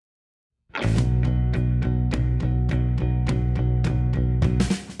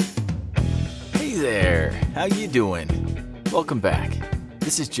how you doing? Welcome back.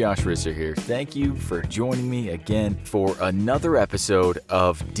 This is Josh Risser here. Thank you for joining me again for another episode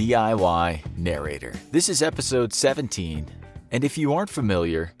of DIY Narrator. This is episode 17, and if you aren't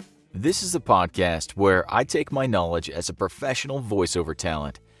familiar, this is the podcast where I take my knowledge as a professional voiceover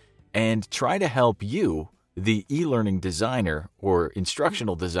talent and try to help you, the e-learning designer or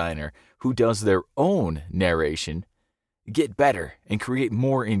instructional designer who does their own narration, get better and create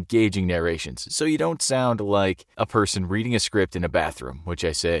more engaging narrations so you don't sound like a person reading a script in a bathroom, which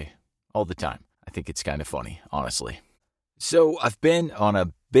I say all the time. I think it's kind of funny, honestly. So I've been on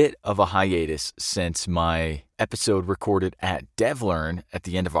a bit of a hiatus since my episode recorded at DevLearn at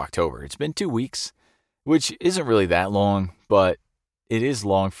the end of October. It's been 2 weeks, which isn't really that long, but it is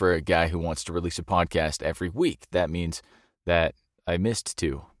long for a guy who wants to release a podcast every week. That means that I missed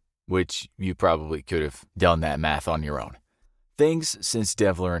 2, which you probably could have done that math on your own. Things since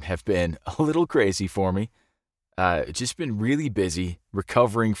DevLearn have been a little crazy for me. Just been really busy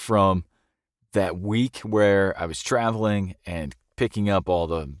recovering from that week where I was traveling and picking up all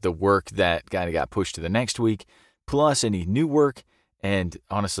the work that kind of got pushed to the next week, plus any new work, and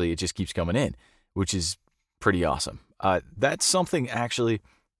honestly, it just keeps coming in, which is pretty awesome. That's something actually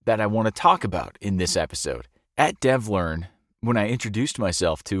that I want to talk about in this episode. At DevLearn, when I introduced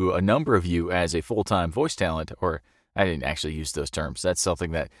myself to a number of you as a full-time voice talent, or I didn't actually use those terms. That's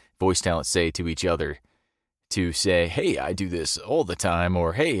something that voice talents say to each other to say, hey, I do this all the time,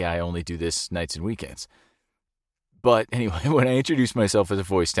 or hey, I only do this nights and weekends. But anyway, when I introduced myself as a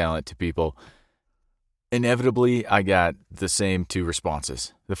voice talent to people, inevitably I got the same 2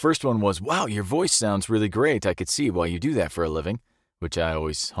 responses. The first one was, wow, your voice sounds really great. I could see why you do that for a living, which I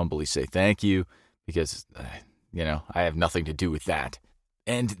always humbly say thank you because, I have nothing to do with that.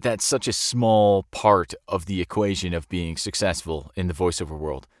 And that's such a small part of the equation of being successful in the voiceover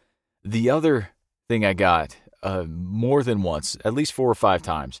world. The other thing I got more than once, at least 4 or 5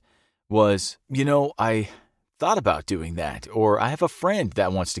 times, was, I thought about doing that, or I have a friend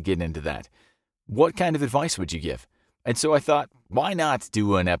that wants to get into that. What kind of advice would you give? And so I thought, why not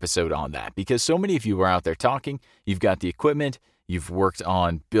do an episode on that? Because so many of you are out there talking, you've got the equipment, you've worked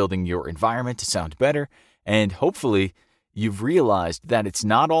on building your environment to sound better, and hopefully you've realized that it's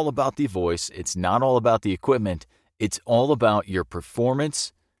not all about the voice, it's not all about the equipment, it's all about your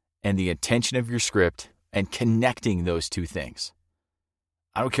performance and the intention of your script and connecting those 2 things.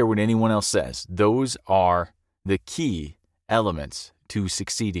 I don't care what anyone else says. Those are the key elements to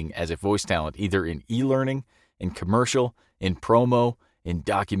succeeding as a voice talent, either in e-learning, in commercial, in promo, in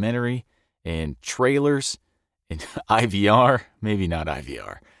documentary, in trailers, in IVR, maybe not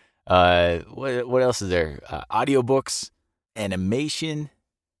IVR. What else is there? Audiobooks, animation,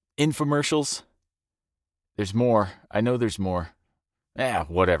 infomercials. There's more. I know there's more.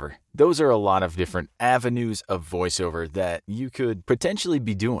 Whatever. Those are a lot of different avenues of voiceover that you could potentially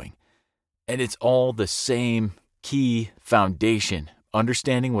be doing. And it's all the same key foundation,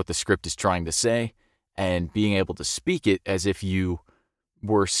 understanding what the script is trying to say and being able to speak it as if you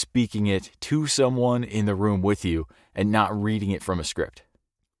were speaking it to someone in the room with you and not reading it from a script.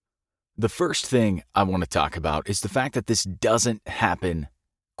 The first thing I want to talk about is the fact that this doesn't happen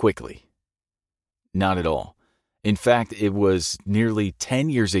quickly. Not at all. In fact, it was nearly 10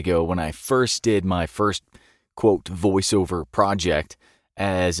 years ago when I first did my first, quote, voiceover project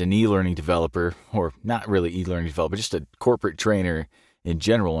as an e-learning developer, or not really e-learning developer, just a corporate trainer in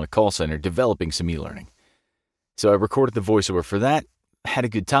general in a call center developing some e-learning. So I recorded the voiceover for that, had a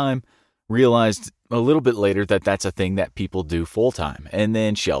good time, realized a little bit later that that's a thing that people do full-time, and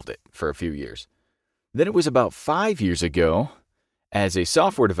then shelved it for a few years. Then it was about 5 years ago as a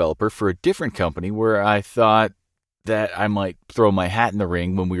software developer for a different company where I thought that I might throw my hat in the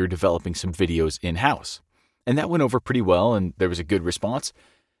ring when we were developing some videos in-house. And that went over pretty well, and there was a good response.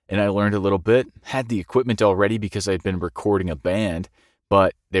 And I learned a little bit, had the equipment already because I'd been recording a band,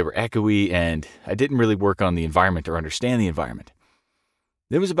 but they were echoey, and I didn't really work on the environment or understand the environment.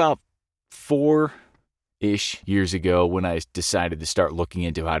 It was about 4-ish years ago when I decided to start looking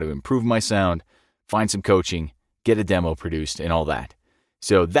into how to improve my sound, find some coaching, get a demo produced, and all that.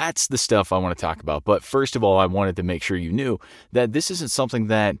 So that's the stuff I want to talk about. But first of all, I wanted to make sure you knew that this isn't something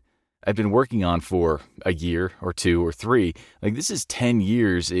that I've been working on for a year or 2 or 3. Like, this is 10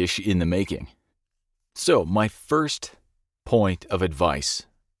 years-ish in the making. So my first point of advice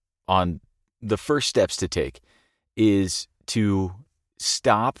on the first steps to take is to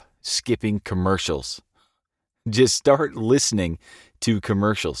stop skipping commercials. Just start listening to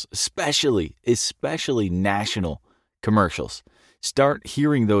commercials, especially national commercials. Start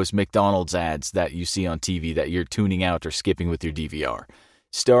hearing those McDonald's ads that you see on TV that you're tuning out or skipping with your DVR.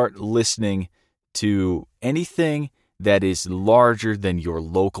 Start listening to anything that is larger than your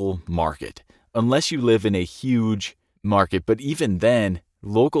local market, unless you live in a huge market. But even then,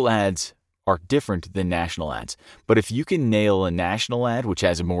 local ads are different than national ads. But if you can nail a national ad, which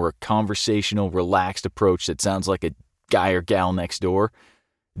has a more conversational, relaxed approach that sounds like a guy or gal next door,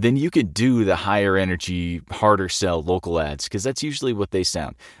 then you could do the higher energy, harder sell local ads, because that's usually what they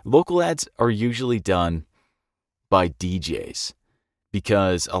sound. Local ads are usually done by DJs,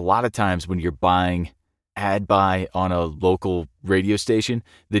 because a lot of times when you're buying ad buy on a local radio station,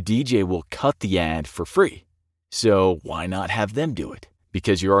 the DJ will cut the ad for free. So why not have them do it?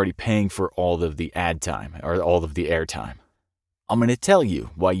 Because you're already paying for all of the ad time or all of the air time. I'm going to tell you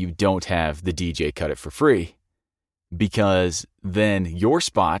why you don't have the DJ cut it for free. Because then your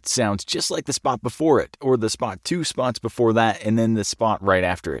spot sounds just like the spot before it, or the spot 2 spots before that, and then the spot right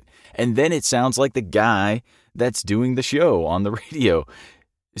after it. And then it sounds like the guy that's doing the show on the radio.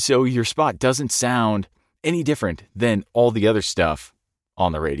 So your spot doesn't sound any different than all the other stuff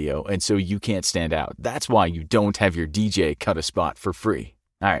on the radio, and so you can't stand out. That's why you don't have your DJ cut a spot for free.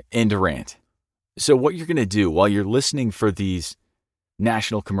 All right, end of rant. So what you're going to do while you're listening for these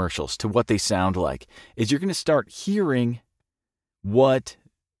national commercials to what they sound like is you're going to start hearing what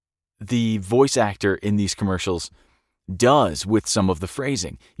the voice actor in these commercials does with some of the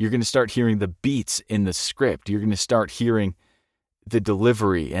phrasing. You're going to start hearing the beats in the script. You're going to start hearing the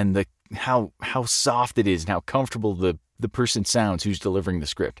delivery and the how soft it is and how comfortable the person sounds who's delivering the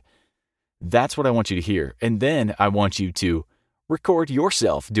script. That's what I want you to hear. And then I want you to record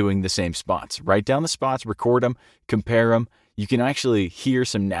yourself doing the same spots. Write down the spots, record them, compare them. You can actually hear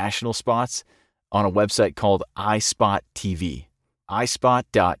some national spots on a website called iSpot TV,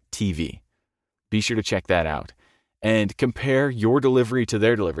 iSpot.tv. Be sure to check that out and compare your delivery to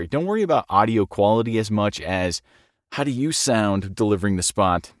their delivery. Don't worry about audio quality as much as how do you sound delivering the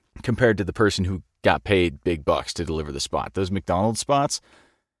spot compared to the person who got paid big bucks to deliver the spot. Those McDonald's spots,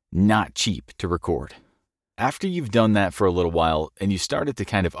 not cheap to record. After you've done that for a little while and you started to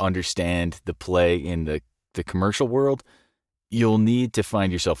kind of understand the play in the commercial world, you'll need to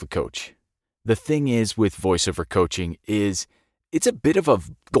find yourself a coach. The thing is with voiceover coaching is it's a bit of a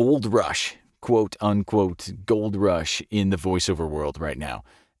gold rush, quote unquote, gold rush in the voiceover world right now.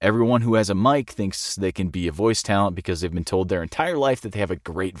 Everyone who has a mic thinks they can be a voice talent because they've been told their entire life that they have a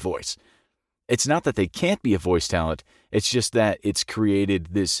great voice. It's not that they can't be a voice talent. It's just that it's created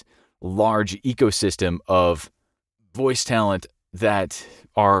this large ecosystem of voice talent that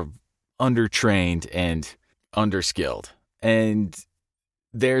are undertrained and underskilled. And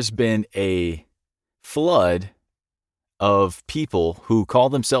there's been a flood of people who call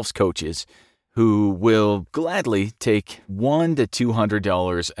themselves coaches who will gladly take $100 to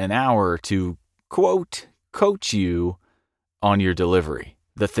 $200 an hour to, quote, coach you on your delivery.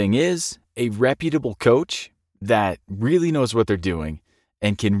 The thing is, a reputable coach that really knows what they're doing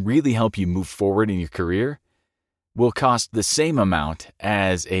and can really help you move forward in your career will cost the same amount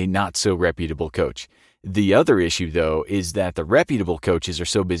as a not-so-reputable coach. The other issue, though, is that the reputable coaches are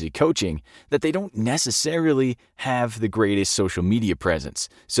so busy coaching that they don't necessarily have the greatest social media presence.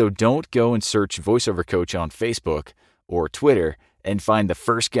 So don't go and search voiceover coach on Facebook or Twitter and find the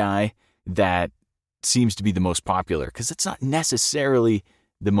first guy that seems to be the most popular, because it's not necessarily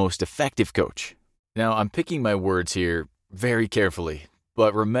the most effective coach. Now, I'm picking my words here very carefully,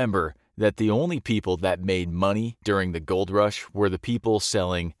 but remember that the only people that made money during the gold rush were the people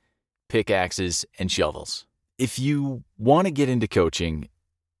selling pickaxes and shovels. If you want to get into coaching,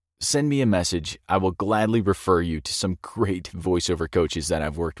 send me a message. I will gladly refer you to some great voiceover coaches that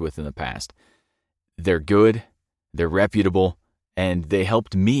I've worked with in the past. They're good, they're reputable, and they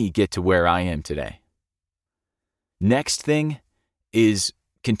helped me get to where I am today. Next thing is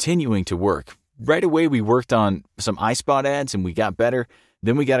continuing to work. Right away, we worked on some iSpot ads and we got better.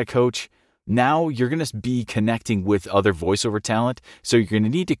 Then we got a coach. Now you're going to be connecting with other voiceover talent, so you're going to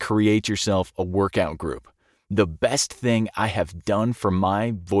need to create yourself a workout group. The best thing I have done for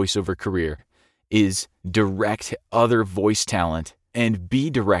my voiceover career is direct other voice talent and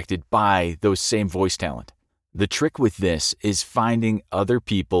be directed by those same voice talent. The trick with this is finding other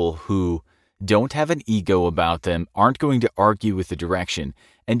people who don't have an ego about them, aren't going to argue with the direction,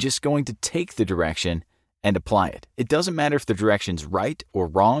 and just going to take the direction and apply it. It doesn't matter if the direction's right or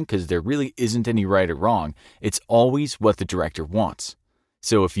wrong, because there really isn't any right or wrong. It's always what the director wants.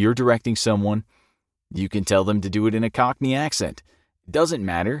 So if you're directing someone, you can tell them to do it in a Cockney accent. It doesn't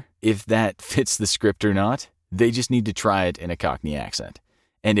matter if that fits the script or not. They just need to try it in a Cockney accent.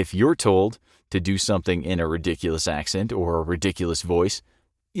 And if you're told to do something in a ridiculous accent or a ridiculous voice,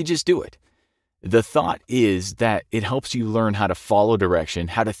 you just do it. The thought is that it helps you learn how to follow direction,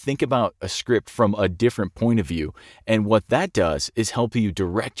 how to think about a script from a different point of view. And what that does is help you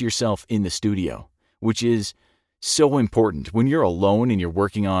direct yourself in the studio, which is so important. When you're alone and you're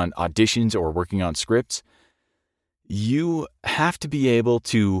working on auditions or working on scripts, you have to be able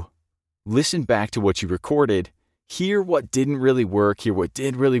to listen back to what you recorded, hear what didn't really work, hear what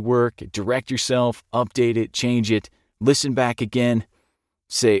did really work, direct yourself, update it, change it, listen back again.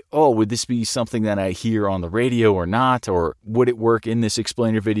 Say, oh, would this be something that I hear on the radio or not? Or would it work in this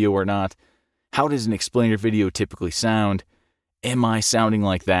explainer video or not? How does an explainer video typically sound? Am I sounding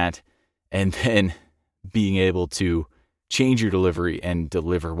like that? And then being able to change your delivery and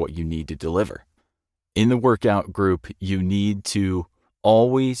deliver what you need to deliver. In the workout group, you need to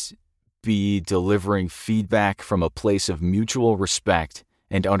always be delivering feedback from a place of mutual respect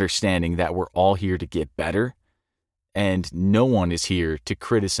and understanding that we're all here to get better. And no one is here to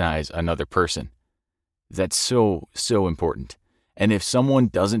criticize another person. That's so important. And if someone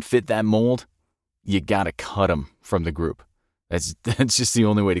doesn't fit that mold, you gotta cut them from the group. That's just the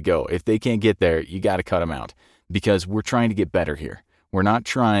only way to go. If they can't get there, you gotta cut them out. Because we're trying to get better here. We're not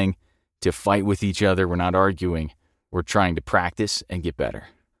trying to fight with each other. We're not arguing. We're trying to practice and get better.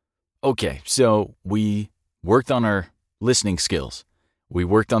 Okay, so we worked on our listening skills. We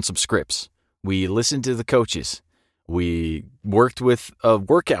worked on some scripts. We listened to the coaches. We worked with a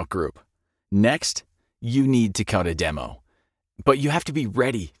workout group. Next, you need to cut a demo. But you have to be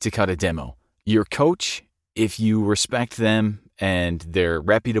ready to cut a demo. Your coach, if you respect them and they're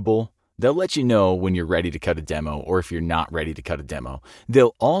reputable, they'll let you know when you're ready to cut a demo or if you're not ready to cut a demo.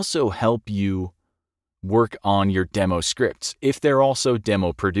 They'll also help you work on your demo scripts. If they're also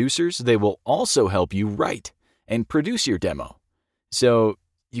demo producers, they will also help you write and produce your demo. So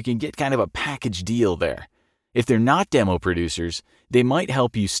you can get kind of a package deal there. If they're not demo producers, they might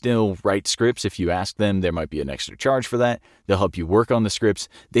help you still write scripts if you ask them. There might be an extra charge for that. They'll help you work on the scripts.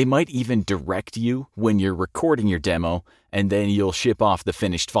 They might even direct you when you're recording your demo, and then you'll ship off the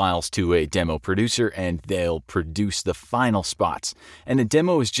finished files to a demo producer, and they'll produce the final spots. And a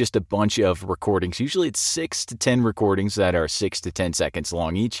demo is just a bunch of recordings. Usually it's 6 to 10 recordings that are 6 to 10 seconds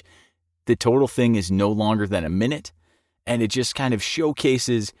long each. The total thing is no longer than a minute, and it just kind of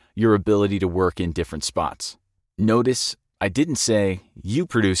showcases your ability to work in different spots. Notice I didn't say you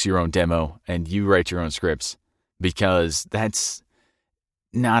produce your own demo and you write your own scripts, because that's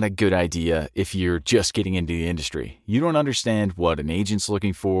not a good idea if you're just getting into the industry. You don't understand what an agent's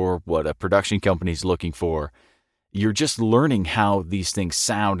looking for, what a production company's looking for. You're just learning how these things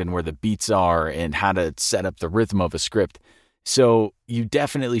sound and where the beats are and how to set up the rhythm of a script. So you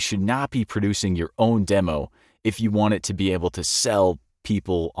definitely should not be producing your own demo if you want it to be able to sell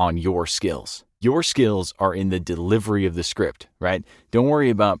people on your skills. Your skills are in the delivery of the script, right? Don't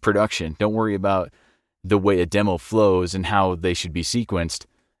worry about production. Don't worry about the way a demo flows and how they should be sequenced.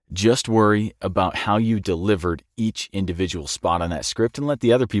 Just worry about how you delivered each individual spot on that script and let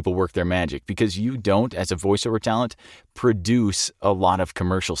the other people work their magic, because you don't, as a voiceover talent, produce a lot of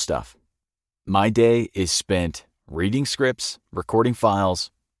commercial stuff. My day is spent reading scripts, recording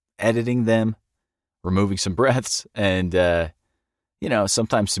files, editing them, removing some breaths, and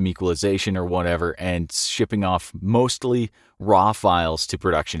sometimes some equalization or whatever, and shipping off mostly raw files to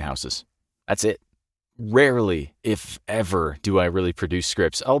production houses. That's it. Rarely, if ever, do I really produce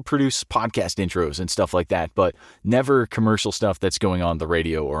scripts. I'll produce podcast intros and stuff like that, but never commercial stuff that's going on the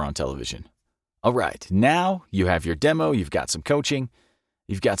radio or on television. All right, now you have your demo, you've got some coaching,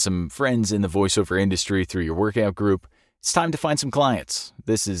 you've got some friends in the voiceover industry through your workout group. It's time to find some clients.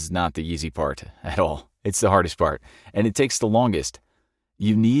 This is not the easy part at all. It's the hardest part, and it takes the longest.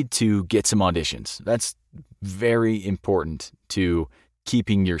 You need to get some auditions. That's very important to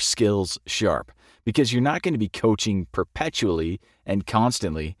keeping your skills sharp, because you're not going to be coaching perpetually and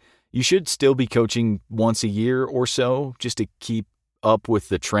constantly. You should still be coaching once a year or so just to keep up with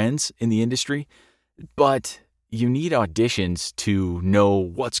the trends in the industry. But you need auditions to know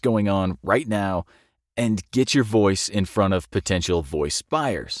what's going on right now and get your voice in front of potential voice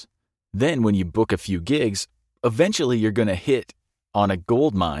buyers. Then when you book a few gigs, eventually you're going to hit on a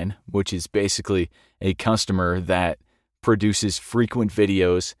gold mine, which is basically a customer that produces frequent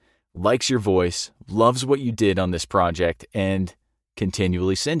videos, likes your voice, loves what you did on this project, and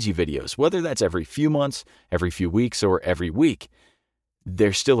continually sends you videos. Whether that's every few months, every few weeks, or every week,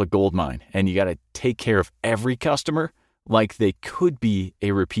 they're still a gold mine, and you got to take care of every customer like they could be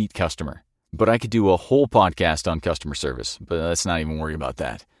a repeat customer. But I could do a whole podcast on customer service, but let's not even worry about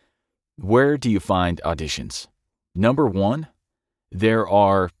that. Where do you find auditions? Number one, there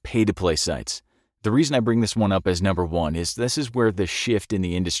are pay-to-play sites. The reason I bring this one up as number one is this is where the shift in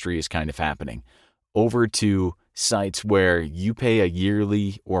the industry is kind of happening over to sites where you pay a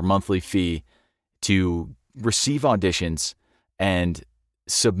yearly or monthly fee to receive auditions and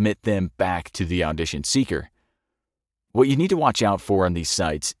submit them back to the audition seeker. What you need to watch out for on these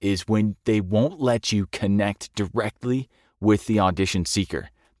sites is when they won't let you connect directly with the audition seeker.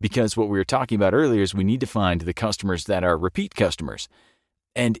 Because what we were talking about earlier is we need to find the customers that are repeat customers.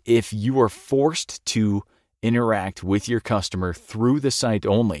 And if you are forced to interact with your customer through the site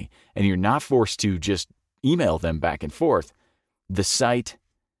only, and you're not forced to just email them back and forth, the site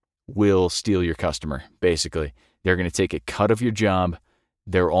will steal your customer, basically. They're going to take a cut of your job.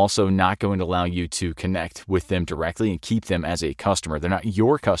 They're also not going to allow you to connect with them directly and keep them as a customer. They're not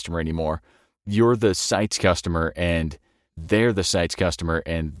your customer anymore. You're the site's customer, and they're the site's customer,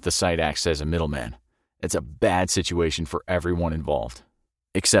 and the site acts as a middleman. It's a bad situation for everyone involved.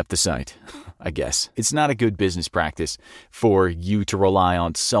 Except the site, I guess. It's not a good business practice for you to rely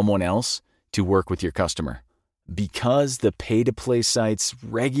on someone else to work with your customer. Because the pay-to-play sites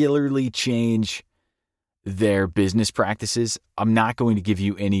regularly change their business practices, I'm not going to give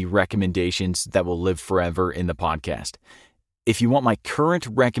you any recommendations that will live forever in the podcast. If you want my current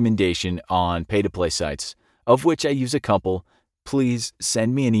recommendation on pay-to-play sites, of which I use a couple, please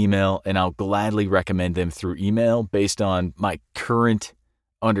send me an email and I'll gladly recommend them through email based on my current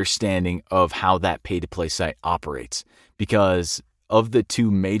understanding of how that pay-to-play site operates. Because of the two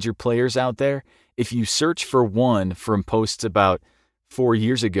major players out there, if you search for one from posts about 4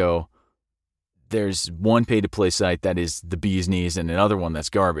 years ago, there's one pay-to-play site that is the bee's knees and another one that's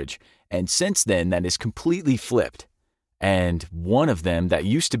garbage. And since then, that is completely flipped. And one of them that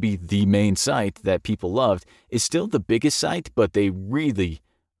used to be the main site that people loved is still the biggest site, but they really,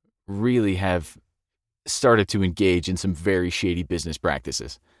 really have started to engage in some very shady business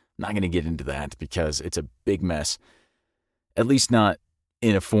practices. I'm not going to get into that because it's a big mess, at least not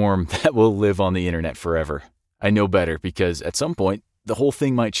in a form that will live on the internet forever. I know better because at some point, the whole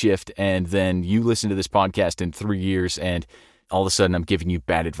thing might shift and then you listen to this podcast in 3 years and all of a sudden I'm giving you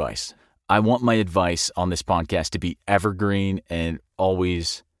bad advice. I want my advice on this podcast to be evergreen and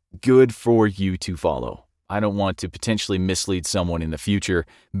always good for you to follow. I don't want to potentially mislead someone in the future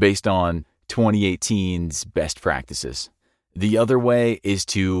based on 2018's best practices. The other way is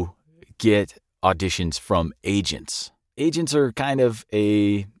to get auditions from agents. Agents are kind of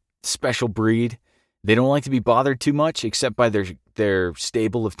a special breed. They don't like to be bothered too much except by their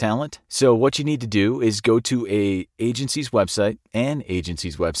stable of talent. So what you need to do is go to an agency's website,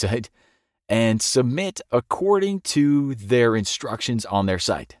 and submit according to their instructions on their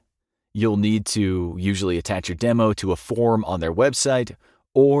site. You'll need to usually attach your demo to a form on their website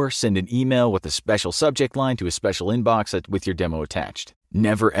or send an email with a special subject line to a special inbox with your demo attached.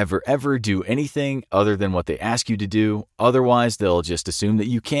 Never, ever, ever do anything other than what they ask you to do. Otherwise, they'll just assume that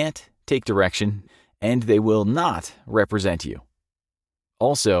you can't take direction and they will not represent you.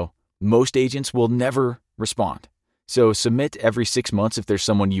 Also, most agents will never respond. So submit every 6 months if there's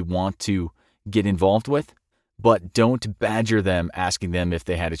someone you want to get involved with, but don't badger them asking them if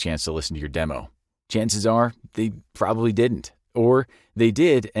they had a chance to listen to your demo. Chances are they probably didn't, or they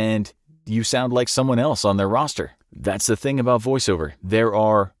did and you sound like someone else on their roster. That's the thing about voiceover. There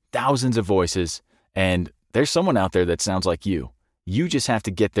are thousands of voices and there's someone out there that sounds like you. You just have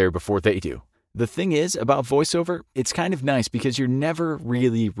to get there before they do. The thing is about voiceover, it's kind of nice because you're never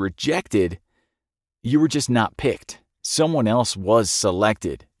really rejected. You were just not picked. Someone else was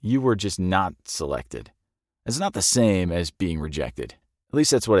selected. You were just not selected. It's not the same as being rejected. At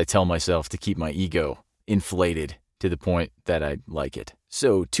least that's what I tell myself to keep my ego inflated to the point that I like it.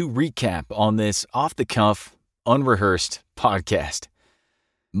 So to recap on this off-the-cuff, unrehearsed podcast,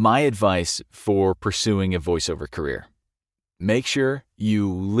 my advice for pursuing a voiceover career. Make sure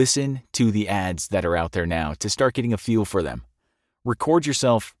you listen to the ads that are out there now to start getting a feel for them. Record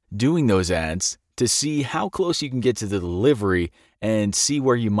yourself doing those ads to see how close you can get to the delivery and see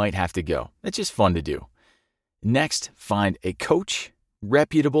where you might have to go. That's just fun to do. Next, find a coach,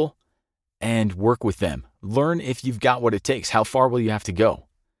 reputable, and work with them. Learn if you've got what it takes. How far will you have to go?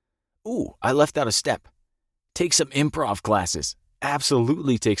 Ooh, I left out a step. Take some improv classes.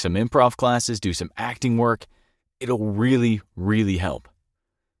 Absolutely take some improv classes, do some acting work. It'll really, really help.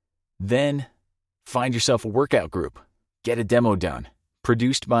 Then find yourself a workout group. Get a demo done,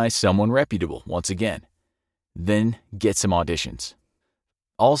 produced by someone reputable, once again. Then get some auditions.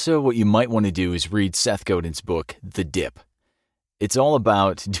 Also, what you might want to do is read Seth Godin's book, The Dip. It's all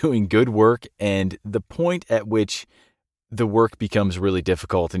about doing good work and the point at which the work becomes really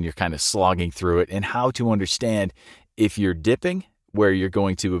difficult and you're kind of slogging through it, and how to understand if you're dipping, where you're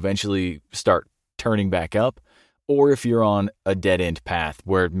going to eventually start turning back up, or if you're on a dead-end path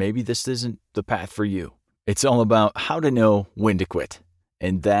where maybe this isn't the path for you. It's all about how to know when to quit.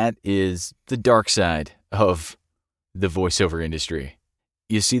 And that is the dark side of the voiceover industry.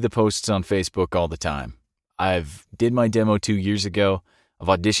 You see the posts on Facebook all the time. I've did my demo 2 years ago. I've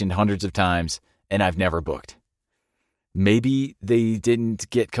auditioned hundreds of times, and I've never booked. Maybe they didn't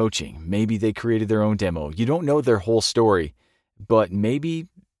get coaching. Maybe they created their own demo. You don't know their whole story, but maybe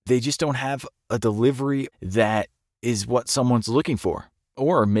they just don't have a delivery that is what someone's looking for.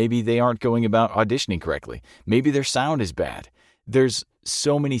 Or maybe they aren't going about auditioning correctly. Maybe their sound is bad. There's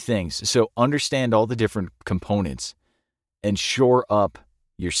so many things. So understand all the different components and shore up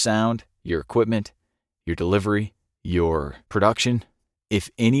your sound, your equipment, your delivery, your production. If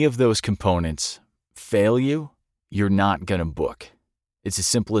any of those components fail you, you're not going to book. It's as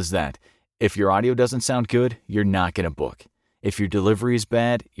simple as that. If your audio doesn't sound good, you're not going to book. If your delivery is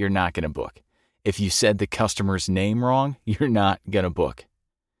bad, you're not going to book. If you said the customer's name wrong, you're not going to book.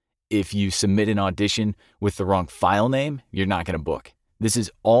 If you submit an audition with the wrong file name, you're not going to book. This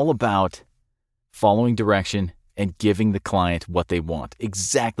is all about following direction and giving the client what they want,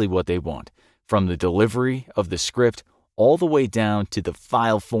 exactly what they want, from the delivery of the script all the way down to the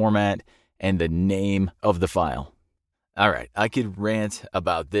file format and the name of the file. All right, I could rant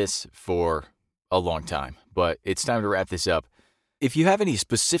about this for a long time, but it's time to wrap this up. If you have any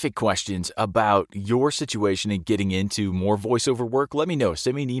specific questions about your situation and getting into more voiceover work, let me know.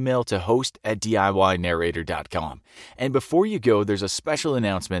 Send me an email to host@diynarrator.com. And before you go, there's a special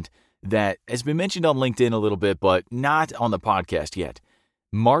announcement that has been mentioned on LinkedIn a little bit, but not on the podcast yet.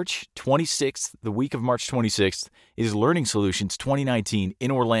 March 26th, the week of March 26th, is Learning Solutions 2019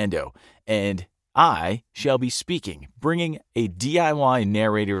 in Orlando, and I shall be speaking, bringing a DIY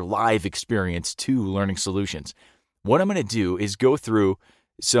narrator live experience to Learning Solutions. What I'm going to do is go through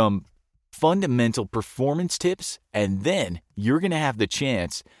some fundamental performance tips, and then you're going to have the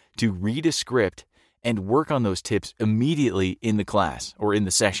chance to read a script and work on those tips immediately in the class or in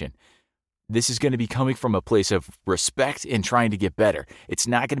the session. This is going to be coming from a place of respect and trying to get better. It's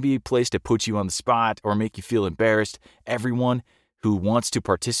not going to be a place to put you on the spot or make you feel embarrassed. Everyone who wants to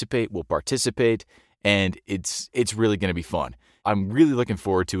participate will participate, and it's really going to be fun. I'm really looking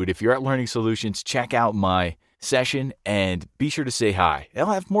forward to it. If you're at Learning Solutions, check out my session and be sure to say hi. I'll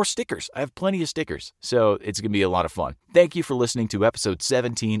have more stickers. I have plenty of stickers, so it's going to be a lot of fun. Thank you for listening to episode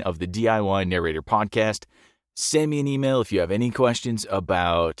 17 of the DIY Narrator podcast. Send me an email if you have any questions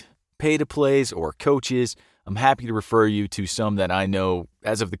about pay-to-plays or coaches. I'm happy to refer you to some that I know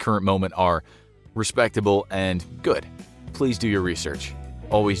as of the current moment are respectable and good. Please do your research.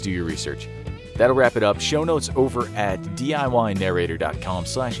 Always do your research. That'll wrap it up. Show notes over at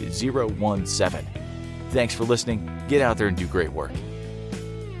diynarrator.com/017. Thanks for listening. Get out there and do great work.